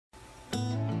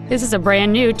This is a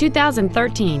brand new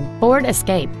 2013 Ford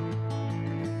Escape.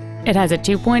 It has a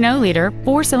 2.0-liter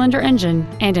four-cylinder engine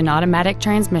and an automatic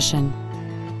transmission.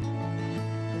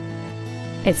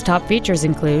 Its top features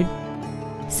include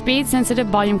speed-sensitive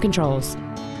volume controls,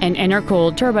 an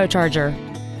intercooled turbocharger,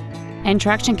 and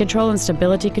traction control and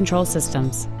stability control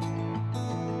systems.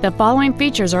 The following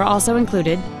features are also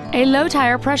included: a low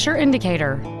tire pressure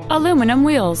indicator, aluminum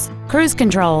wheels, cruise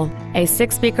control, a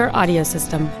 6-speaker audio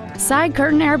system, side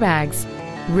curtain airbags,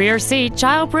 rear seat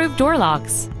child-proof door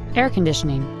locks, air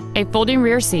conditioning, a folding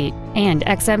rear seat, and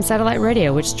XM satellite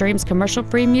radio which streams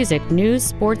commercial-free music, news,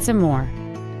 sports, and more.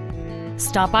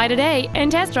 Stop by today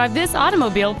and test drive this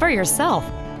automobile for yourself.